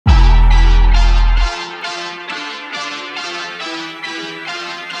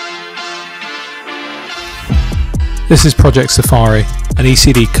This is Project Safari, an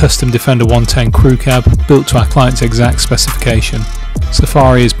E.C.D custom Defender 110 crew cab built to our client's exact specification.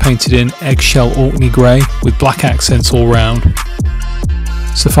 Safari is painted in eggshell Orkney grey with black accents all round.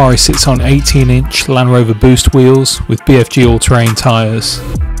 Safari sits on 18-inch Land Rover Boost wheels with BFG all-terrain tyres.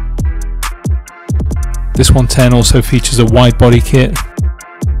 This 110 also features a wide body kit,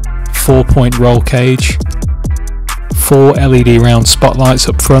 4-point roll cage, 4 LED round spotlights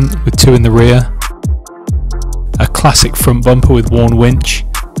up front with 2 in the rear, a classic front bumper with worn winch,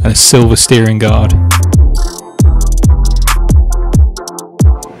 and a silver steering guard.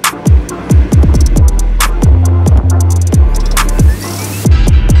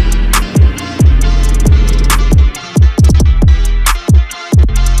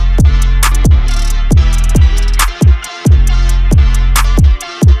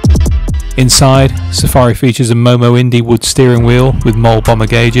 Inside, Safari features a Momo Indy wood steering wheel with mole bomber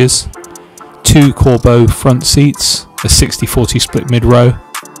gauges, 2 Corbeau front seats, a 60-40 split mid-row,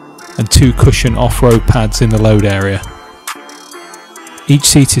 and 2 cushion off-road pads in the load area. Each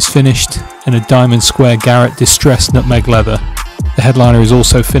seat is finished in a diamond square Garrett distressed nutmeg leather. The headliner is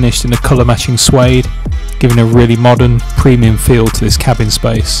also finished in a colour matching suede, giving a really modern, premium feel to this cabin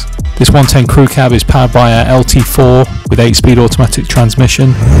space. This 110 crew cab is powered by our LT4 with 8-speed automatic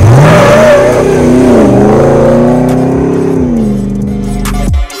transmission.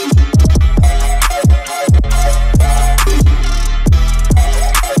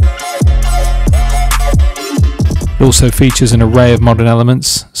 It also features an array of modern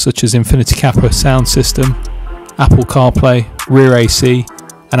elements such as Infinity Kappa sound system, Apple CarPlay, rear AC,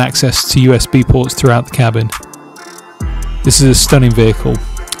 and access to USB ports throughout the cabin. This is a stunning vehicle.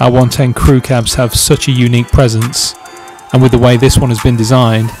 Our 110 crew cabs have such a unique presence, and with the way this one has been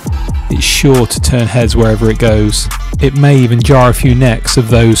designed, it's sure to turn heads wherever it goes. It may even jar a few necks of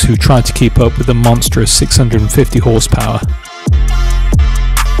those who try to keep up with the monstrous 650 horsepower.